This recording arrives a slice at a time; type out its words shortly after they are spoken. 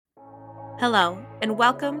Hello, and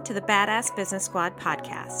welcome to the Badass Business Squad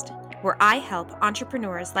podcast, where I help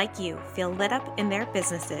entrepreneurs like you feel lit up in their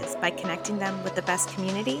businesses by connecting them with the best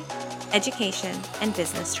community, education, and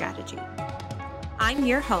business strategy. I'm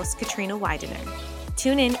your host, Katrina Widener.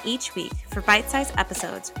 Tune in each week for bite-sized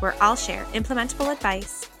episodes where I'll share implementable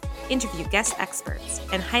advice, interview guest experts,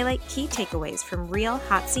 and highlight key takeaways from real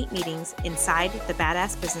hot seat meetings inside the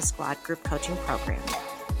Badass Business Squad group coaching program.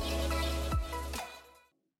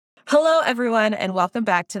 Hello, everyone, and welcome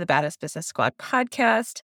back to the Badass Business Squad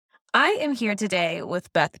podcast. I am here today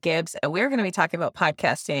with Beth Gibbs, and we're going to be talking about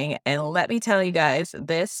podcasting. And let me tell you guys,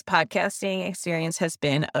 this podcasting experience has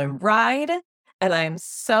been a ride. And I'm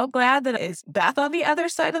so glad that it's Beth on the other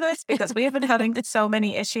side of this because we have been having so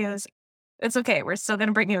many issues. It's okay. We're still going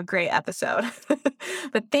to bring you a great episode.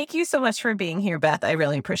 But thank you so much for being here, Beth. I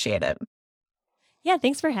really appreciate it. Yeah,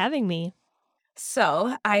 thanks for having me.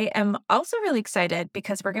 So I am also really excited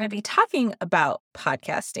because we're going to be talking about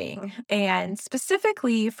podcasting, and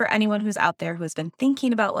specifically for anyone who's out there who has been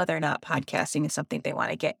thinking about whether or not podcasting is something they want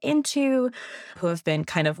to get into, who have been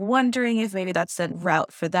kind of wondering if maybe that's the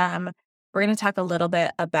route for them. We're going to talk a little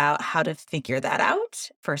bit about how to figure that out,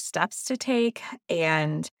 first steps to take,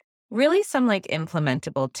 and really some like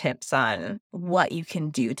implementable tips on what you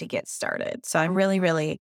can do to get started. So I'm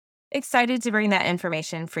really excited to bring that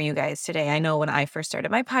information for you guys today. I know when I first started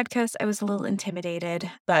my podcast, I was a little intimidated,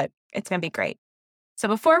 but it's going to be great. So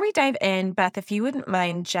before we dive in, Beth, if you wouldn't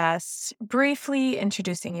mind just briefly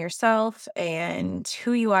introducing yourself and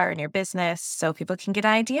who you are in your business so people can get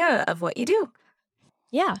an idea of what you do.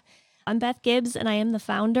 Yeah, I'm Beth Gibbs, and I am the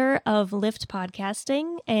founder of Lift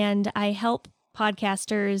Podcasting, and I help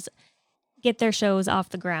podcasters get their shows off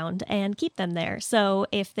the ground and keep them there. So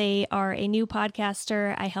if they are a new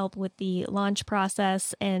podcaster, I help with the launch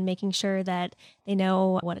process and making sure that they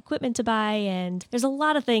know what equipment to buy. And there's a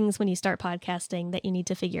lot of things when you start podcasting that you need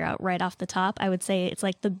to figure out right off the top. I would say it's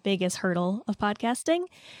like the biggest hurdle of podcasting.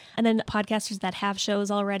 And then podcasters that have shows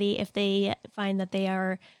already, if they find that they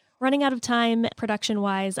are running out of time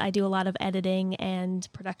production-wise, I do a lot of editing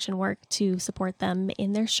and production work to support them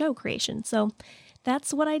in their show creation. So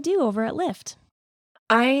that's what I do over at Lift.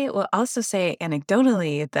 I will also say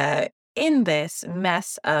anecdotally that in this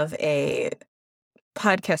mess of a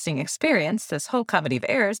podcasting experience, this whole comedy of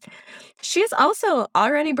errors, she's also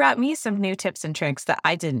already brought me some new tips and tricks that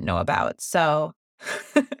I didn't know about. So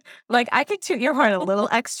like I could toot your horn a little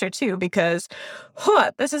extra too, because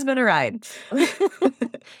this has been a ride.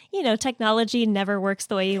 You know, technology never works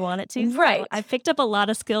the way you want it to. Right. So I've picked up a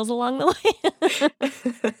lot of skills along the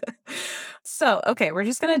way. So, okay, we're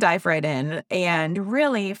just going to dive right in. And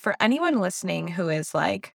really, for anyone listening who is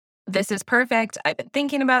like, this is perfect. I've been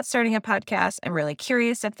thinking about starting a podcast. I'm really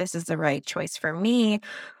curious if this is the right choice for me.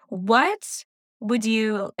 What would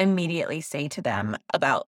you immediately say to them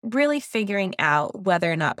about really figuring out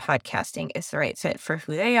whether or not podcasting is the right fit for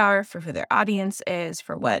who they are, for who their audience is,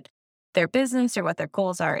 for what their business or what their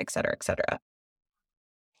goals are, et cetera, et cetera?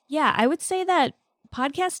 Yeah, I would say that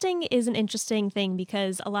podcasting is an interesting thing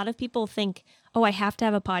because a lot of people think, oh, I have to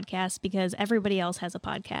have a podcast because everybody else has a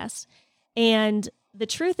podcast. And the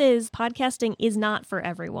truth is, podcasting is not for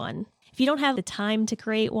everyone. If you don't have the time to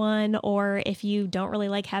create one, or if you don't really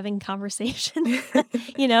like having conversations,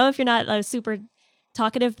 if you're not a super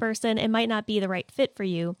talkative person, it might not be the right fit for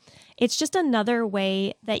you. It's just another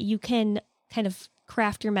way that you can kind of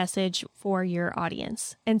craft your message for your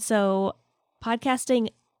audience. And so podcasting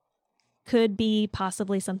could be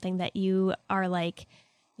possibly something that you are like,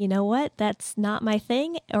 you know what, that's not my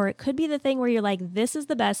thing. Or it could be the thing where you're like, this is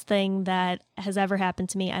the best thing that has ever happened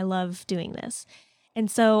to me. I love doing this. And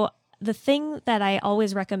so the thing that I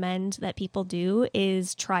always recommend that people do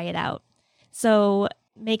is try it out. So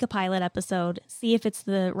make a pilot episode, see if it's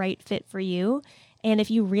the right fit for you. And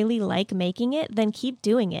if you really like making it, then keep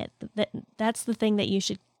doing it. That's the thing that you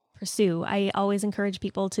should pursue. I always encourage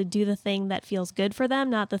people to do the thing that feels good for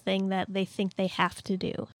them, not the thing that they think they have to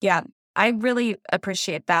do. Yeah, I really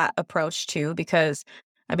appreciate that approach too, because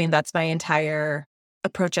that's my entire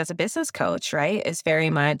approach as a business coach, right? Is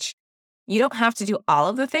very much, you don't have to do all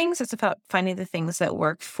of the things. It's about finding the things that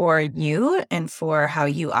work for you and for how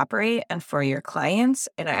you operate and for your clients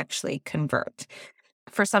and actually convert.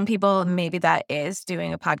 For some people, maybe that is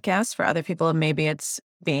doing a podcast. For other people, maybe it's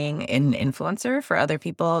being an influencer. For other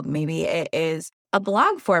people, maybe it is a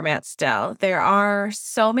blog format still. There are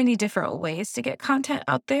so many different ways to get content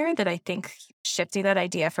out there that I think shifting that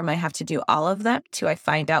idea from I have to do all of them to I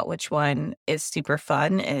find out which one is super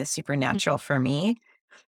fun and is super natural for me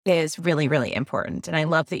is really important. And I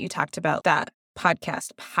love that you talked about that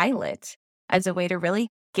podcast pilot as a way to really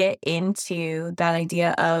get into that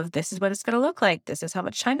idea of this is what it's going to look like. This is how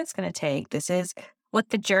much time it's going to take. This is what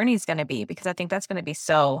the journey is going to be, because I think that's going to be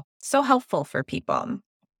so helpful for people.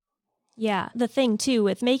 Yeah. The thing too,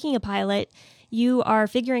 with making a pilot, you are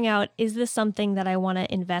figuring out, is this something that I want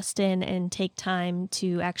to invest in and take time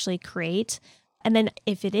to actually create? And then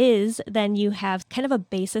if it is, then you have kind of a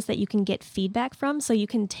basis that you can get feedback from. So you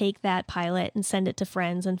can take that pilot and send it to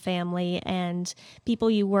friends and family and people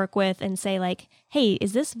you work with and say like, hey,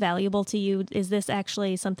 is this valuable to you? Is this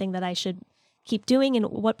actually something that I should keep doing? And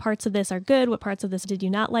what parts of this are good? What parts of this did you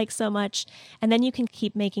not like so much? And then you can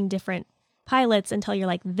keep making different pilots until you're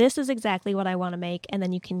like, this is exactly what I want to make. And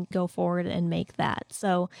then you can go forward and make that.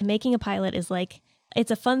 So making a pilot is like, it's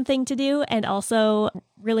a fun thing to do and also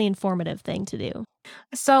really informative thing to do.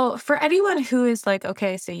 So for anyone who is like,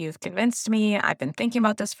 okay, so you've convinced me, I've been thinking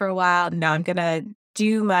about this for a while, now I'm going to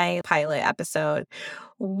do my pilot episode.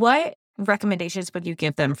 What recommendations would you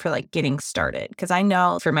give them for like getting started? Because I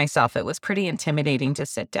know for myself, it was pretty intimidating to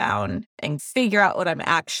sit down and figure out what I'm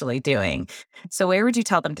actually doing. So where would you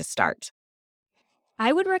tell them to start?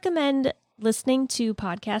 I would recommend listening to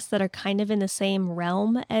podcasts that are kind of in the same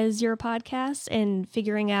realm as your podcast and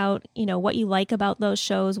figuring out, what you like about those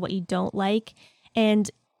shows, what you don't like, and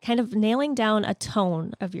kind of nailing down a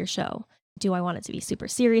tone of your show. Do I want it to be super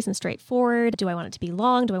serious and straightforward? Do I want it to be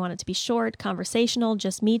long? Do I want it to be short, conversational,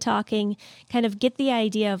 just me talking? Kind of get the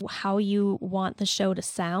idea of how you want the show to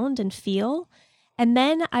sound and feel. And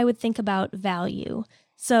then I would think about value.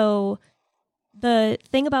 So the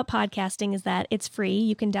thing about podcasting is that it's free.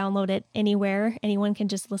 You can download it anywhere. Anyone can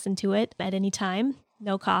just listen to it at any time,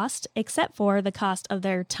 no cost, except for the cost of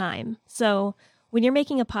their time. So when you're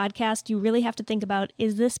making a podcast, you really have to think about,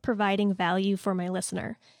 is this providing value for my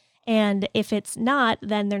listener? And if it's not,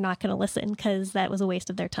 then they're not going to listen because that was a waste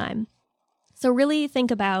of their time. So really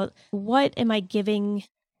think about, what am I giving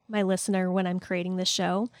my listener when I'm creating this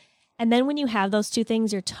show? And then when you have those two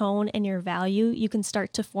things, your tone and your value, you can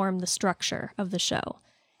start to form the structure of the show.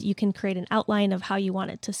 You can create an outline of how you want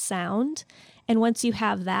it to sound. And once you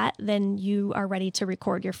have that, then you are ready to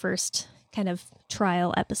record your first kind of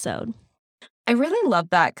trial episode. I really love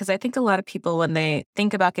that, because I think a lot of people, when they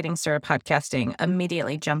think about getting started podcasting,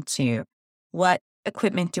 immediately jump to, what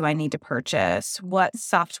equipment do I need to purchase? What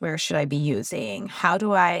software should I be using? How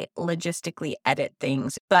do I logistically edit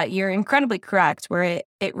things? But you're incredibly correct, where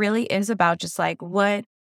it really is about just like,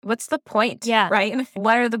 what's the point? Yeah. Right? And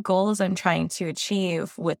what are the goals I'm trying to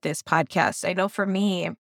achieve with this podcast? I know for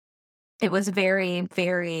me, it was very,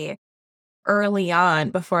 very early on,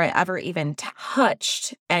 before I ever even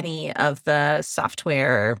touched any of the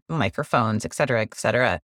software, microphones, et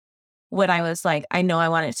cetera, when I was like, I know I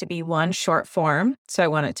want it to be one, short form. So I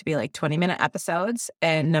want it to be like 20-minute episodes.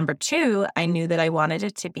 And number two, I knew that I wanted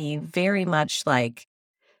it to be very much like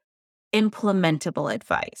implementable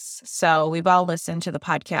advice. So we've all listened to the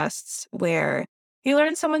podcasts where you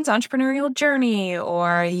learn someone's entrepreneurial journey,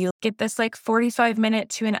 or you get this like 45-minute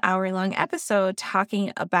to an hour-long episode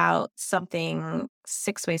talking about something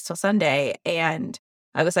 6 ways till Sunday. And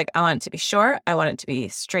I was like, I want it to be short. I want it to be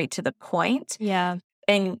straight to the point. Yeah.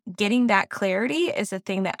 And getting that clarity is the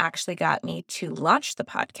thing that actually got me to launch the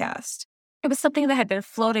podcast. It was something that had been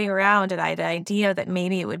floating around, and I had an idea that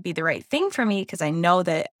maybe it would be the right thing for me, because I know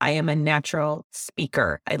that I am a natural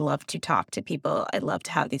speaker. I love to talk to people. I love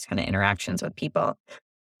to have these kind of interactions with people.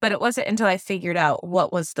 But it wasn't until I figured out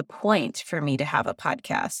what was the point for me to have a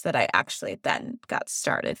podcast that I actually then got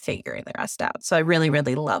started figuring the rest out. So I really,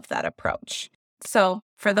 really love that approach. So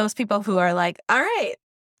for those people who are like, all right,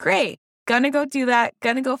 great, gonna go do that,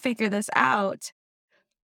 gonna go figure this out,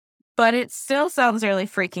 but it still sounds really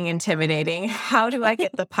freaking intimidating. How do I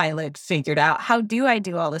get the pilot figured out? How do I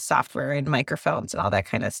do all the software and microphones and all that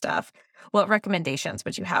kind of stuff? What recommendations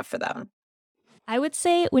would you have for them? I would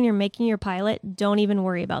say when you're making your pilot, don't even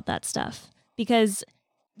worry about that stuff, because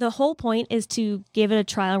the whole point is to give it a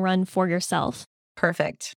trial run for yourself.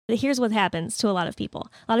 Perfect. Here's what happens to a lot of people.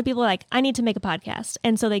 A lot of people are like, I need to make a podcast.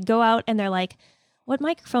 And so they go out and they're like, what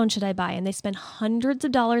microphone should I buy? And they spend hundreds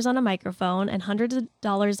of dollars on a microphone and hundreds of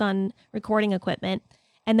dollars on recording equipment.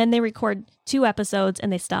 And then they record 2 episodes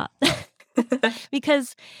and they stop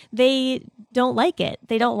because they don't like it.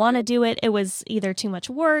 They don't want to do it. It was either too much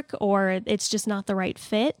work or it's just not the right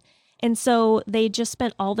fit. And so they just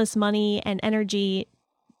spent all this money and energy,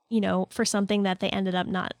 for something that they ended up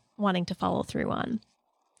not wanting to follow through on.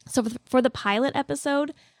 So for the pilot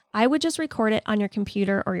episode, I would just record it on your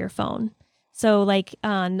computer or your phone. So like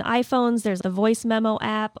on iPhones, there's the voice memo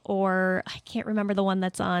app, or I can't remember the one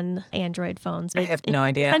that's on Android phones. I have no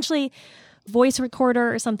idea. Essentially voice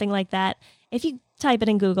recorder or something like that. If you type it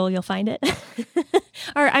in Google, you'll find it.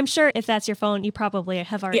 Or I'm sure if that's your phone, you probably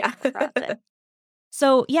have already come across it.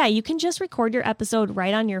 So yeah, you can just record your episode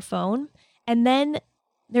right on your phone. And then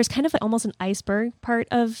there's kind of almost an iceberg part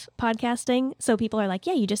of podcasting. So people are like,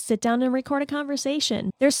 yeah, you just sit down and record a conversation.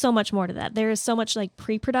 There's so much more to that. There is so much like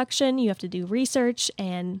pre-production. You have to do research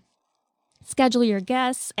and schedule your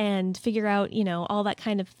guests and figure out, all that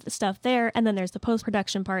kind of stuff there. And then there's the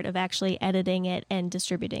post-production part of actually editing it and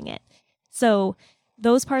distributing it. So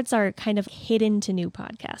those parts are kind of hidden to new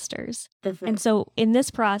podcasters. Mm-hmm. And so in this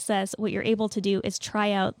process, what you're able to do is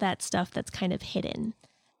try out that stuff that's kind of hidden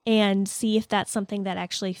and see if that's something that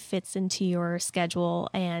actually fits into your schedule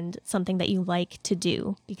and something that you like to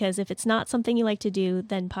do. Because if it's not something you like to do,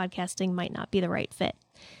 then podcasting might not be the right fit.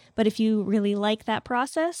 But if you really like that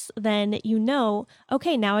process, then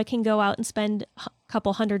okay, now I can go out and spend a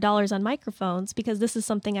couple $100s on microphones because this is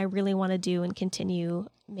something I really want to do and continue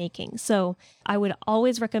making. So I would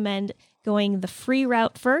always recommend going the free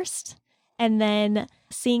route first and then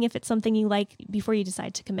seeing if it's something you like before you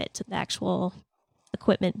decide to commit to the actual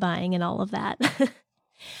equipment buying and all of that.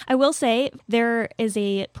 I will say there is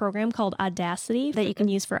a program called Audacity that you can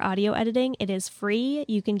use for audio editing. It is free.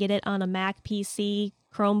 You can get it on a Mac, PC,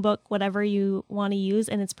 Chromebook, whatever you want to use,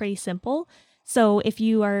 and it's pretty simple. So if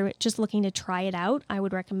you are just looking to try it out, I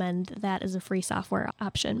would recommend that as a free software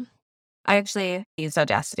option. I actually used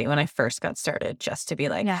Audacity when I first got started just to be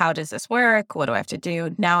like, How does this work? What do I have to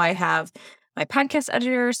do? Now I have my podcast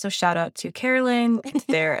editor, so shout out to Carolyn.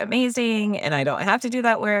 They're amazing, and I don't have to do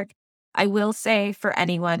that work. I will say for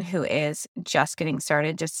anyone who is just getting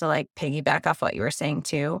started, just to like piggyback off what you were saying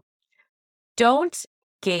too, don't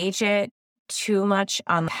gauge it too much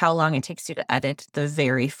on how long it takes you to edit the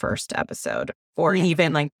very first episode or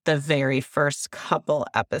even like the very first couple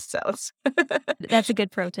episodes. That's a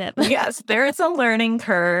good pro tip. Yes, there is a learning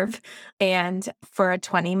curve. And for a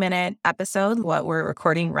 20-minute episode, what we're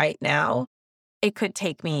recording right now, it could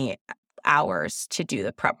take me hours to do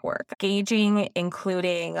the prep work. Gauging,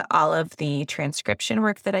 including all of the transcription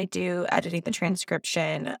work that I do, editing the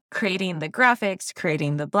transcription, creating the graphics,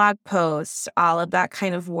 creating the blog posts, all of that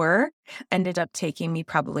kind of work ended up taking me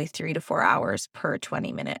probably 3 to 4 hours per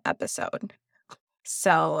 20-minute episode.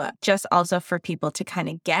 So just also for people to kind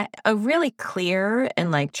of get a really clear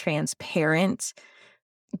and like transparent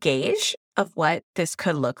gauge of what this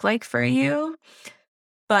could look like for you.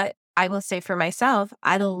 But I will say for myself,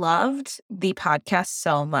 I loved the podcast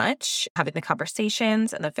so much, having the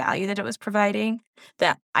conversations and the value that it was providing,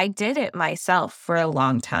 that I did it myself for a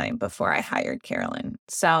long time before I hired Carolyn.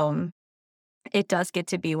 So it does get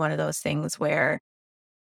to be one of those things where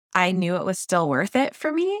I knew it was still worth it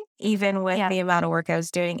for me, even with the amount of work I was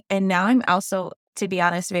doing. And now I'm also, to be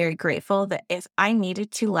honest, very grateful that if I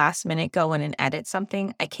needed to last minute go in and edit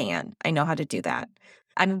something, I can. I know how to do that.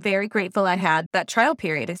 I'm very grateful I had that trial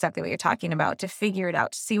period, exactly what you're talking about, to figure it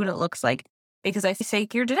out, to see what it looks like, because I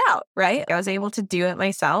figured it out, right? I was able to do it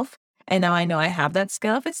myself. And now I know I have that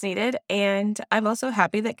skill if it's needed. And I'm also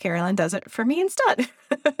happy that Carolyn does it for me instead.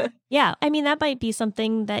 Yeah. I mean, that might be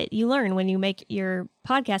something that you learn when you make your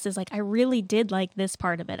podcast is like, I really did like this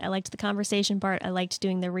part of it. I liked the conversation part. I liked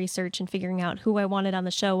doing the research and figuring out who I wanted on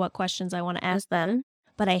the show, what questions I want to ask them.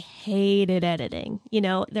 But I hated editing.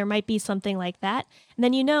 There might be something like that. And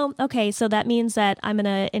then, okay, so that means that I'm going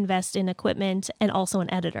to invest in equipment and also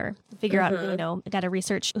an editor. Figure out, I got to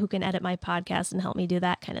research who can edit my podcast and help me do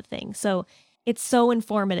that kind of thing. So it's so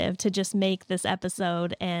informative to just make this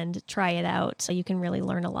episode and try it out. So you can really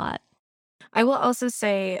learn a lot. I will also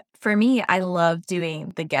say, for me, I love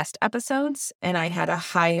doing the guest episodes, and I had a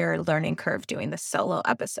higher learning curve doing the solo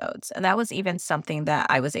episodes. And that was even something that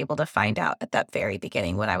I was able to find out at that very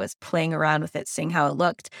beginning when I was playing around with it, seeing how it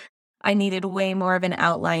looked. I needed way more of an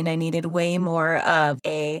outline. I needed way more of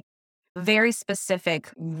a very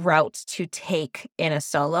specific route to take in a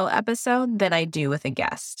solo episode than I do with a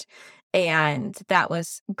guest. And that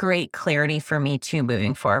was great clarity for me too,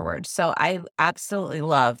 moving forward. So I absolutely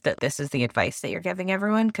love that this is the advice that you're giving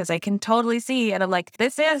everyone, because I can totally see, and I'm like,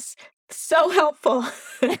 this is so helpful.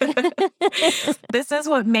 This is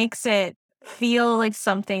what makes it feel like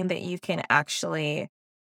something that you can actually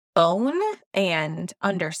own and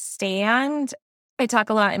understand. I talk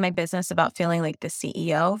a lot in my business about feeling like the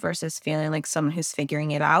CEO versus feeling like someone who's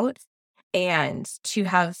figuring it out. And to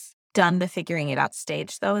have done the figuring it out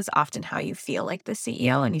stage, though, is often how you feel like the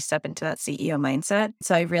CEO and you step into that CEO mindset.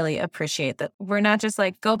 So I really appreciate that we're not just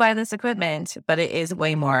like, go buy this equipment, but it is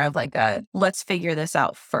way more of like a, let's figure this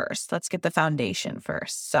out first. Let's get the foundation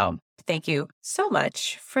first. So thank you so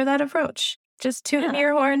much for that approach. just tooting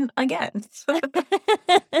your horn again.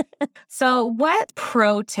 So what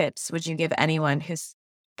pro tips would you give anyone who's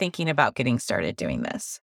thinking about getting started doing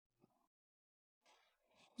this?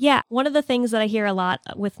 Yeah, one of the things that I hear a lot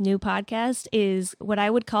with new podcasts is what I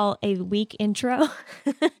would call a weak intro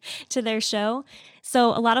to their show. So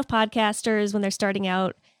a lot of podcasters, when they're starting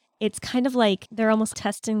out, it's kind of like they're almost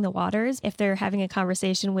testing the waters. If they're having a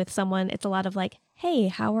conversation with someone, it's a lot of like, hey,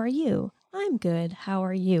 how are you? I'm good. How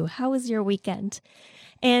are you? How was your weekend?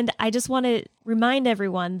 And I just want to remind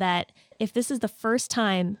everyone that if this is the first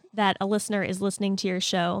time that a listener is listening to your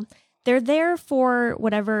show, they're there for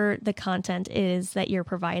whatever the content is that you're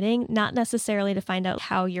providing, not necessarily to find out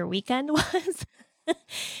how your weekend was.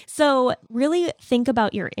 So really think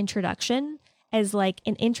about your introduction as like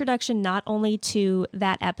an introduction not only to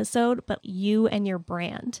that episode, but you and your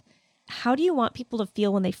brand. How do you want people to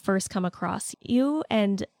feel when they first come across you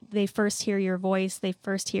and they first hear your voice, they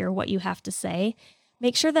first hear what you have to say?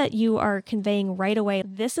 Make sure that you are conveying right away,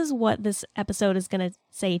 this is what this episode is going to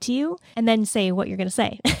say to you, and then say what you're going to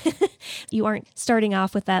say. You aren't starting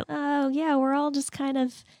off with that, oh yeah, we're all just kind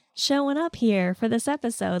of showing up here for this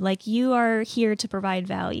episode. Like you are here to provide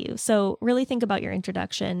value. So really think about your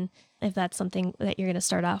introduction if that's something that you're going to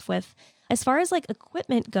start off with. As far as like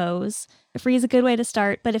equipment goes, free is a good way to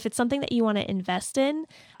start, but if it's something that you want to invest in,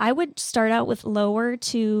 I would start out with lower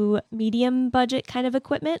to medium budget kind of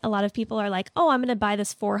equipment. A lot of people are like, oh, I'm going to buy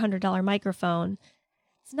this $400 microphone.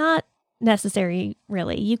 It's not necessary,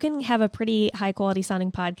 really. You can have a pretty high quality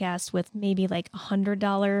sounding podcast with maybe like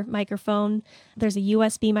 $100 microphone. There's a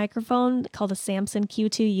USB microphone called a Samson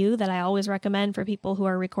Q2U that I always recommend for people who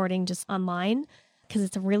are recording just online, because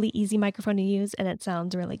it's a really easy microphone to use and it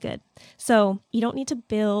sounds really good. So you don't need to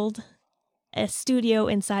build a studio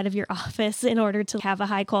inside of your office in order to have a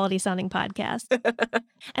high quality sounding podcast.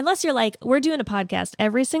 Unless you're like, we're doing a podcast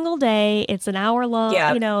every single day. It's an hour long,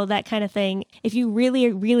 that kind of thing. If you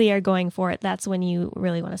really, really are going for it, that's when you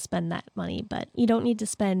really want to spend that money. But you don't need to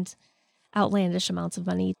spend outlandish amounts of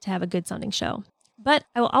money to have a good sounding show. But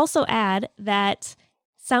I will also add that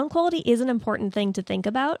sound quality is an important thing to think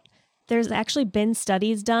about. There's actually been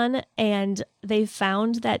studies done, and they've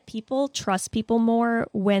found that people trust people more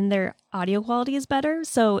when their audio quality is better.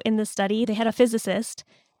 So in the study, they had a physicist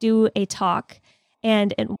do a talk,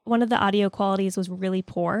 and one of the audio qualities was really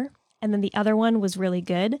poor, and then the other one was really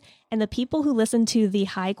good. And the people who listened to the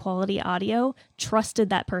high quality audio trusted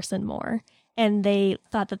that person more, and they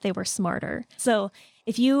thought that they were smarter. So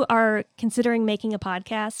if you are considering making a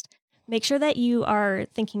podcast, make sure that you are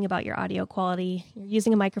thinking about your audio quality. You're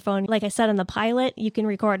using a microphone. Like I said in the pilot, you can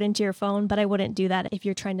record into your phone, but I wouldn't do that if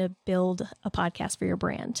you're trying to build a podcast for your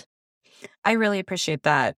brand. I really appreciate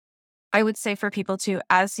that. I would say for people too,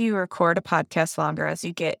 as you record a podcast longer, as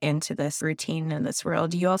you get into this routine in this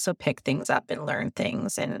world, you also pick things up and learn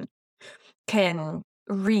things and can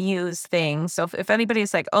reuse things. So if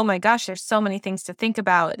anybody's like, oh my gosh, there's so many things to think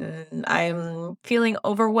about and I'm feeling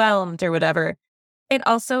overwhelmed or whatever, it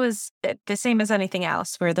also is the same as anything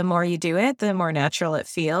else, where the more you do it, the more natural it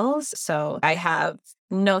feels. So I have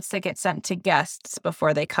notes that get sent to guests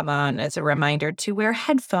before they come on as a reminder to wear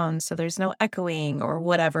headphones so there's no echoing or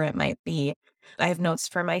whatever it might be. I have notes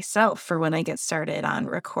for myself for when I get started on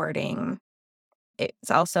recording. It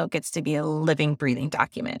also gets to be a living, breathing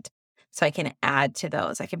document. So I can add to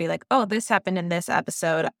those. I can be like, oh, this happened in this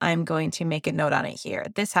episode. I'm going to make a note on it here.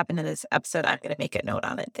 This happened in this episode. I'm going to make a note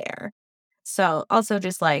on it there. So also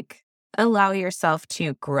just like allow yourself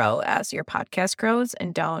to grow as your podcast grows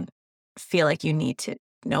and don't feel like you need to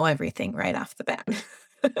know everything right off the bat.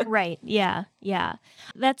 Right. Yeah. Yeah.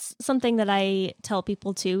 That's something that I tell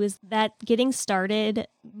people too, is that getting started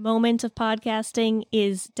moment of podcasting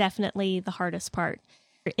is definitely the hardest part.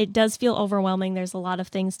 It does feel overwhelming. There's a lot of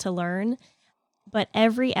things to learn, but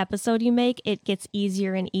every episode you make, it gets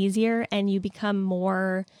easier and easier and you become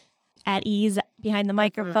more at ease behind the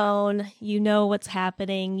microphone. You know what's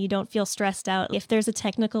happening. You don't feel stressed out. If there's a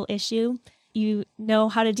technical issue, you know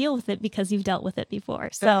how to deal with it because you've dealt with it before.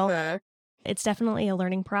 So it's definitely a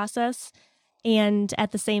learning process. And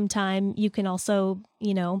at the same time, you can also,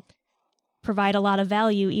 provide a lot of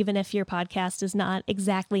value. Even if your podcast is not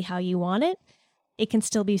exactly how you want it, it can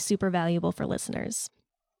still be super valuable for listeners.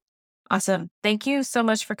 Awesome. Thank you so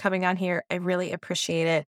much for coming on here. I really appreciate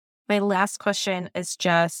it. My last question is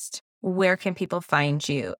just, where can people find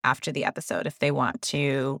you after the episode if they want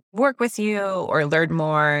to work with you or learn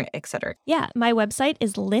more, et cetera? Yeah, my website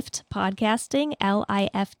is Lift Podcasting,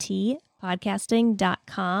 LIFT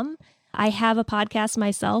podcasting.com. I have a podcast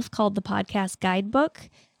myself called The Podcast Guidebook.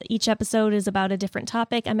 Each episode is about a different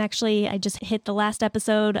topic. I just hit the last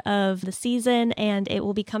episode of the season, and it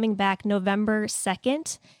will be coming back November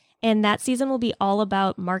 2nd. And that season will be all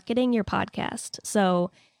about marketing your podcast.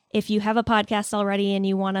 So if you have a podcast already and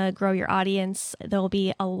you want to grow your audience, there'll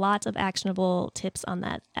be a lot of actionable tips on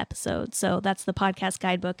that episode. So that's the podcast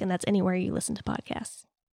guidebook, and that's anywhere you listen to podcasts.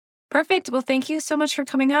 Perfect. Well, thank you so much for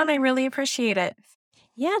coming on. I really appreciate it.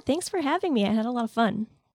 Yeah, thanks for having me. I had a lot of fun.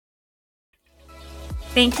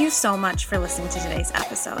 Thank you so much for listening to today's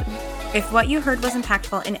episode. If what you heard was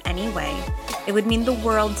impactful in any way, it would mean the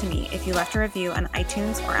world to me if you left a review on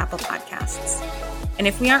iTunes or Apple Podcasts. And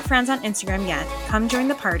if we aren't friends on Instagram yet, come join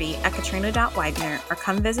the party at Katrina.Widener or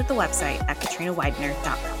come visit the website at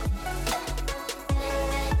katrinawidener.com.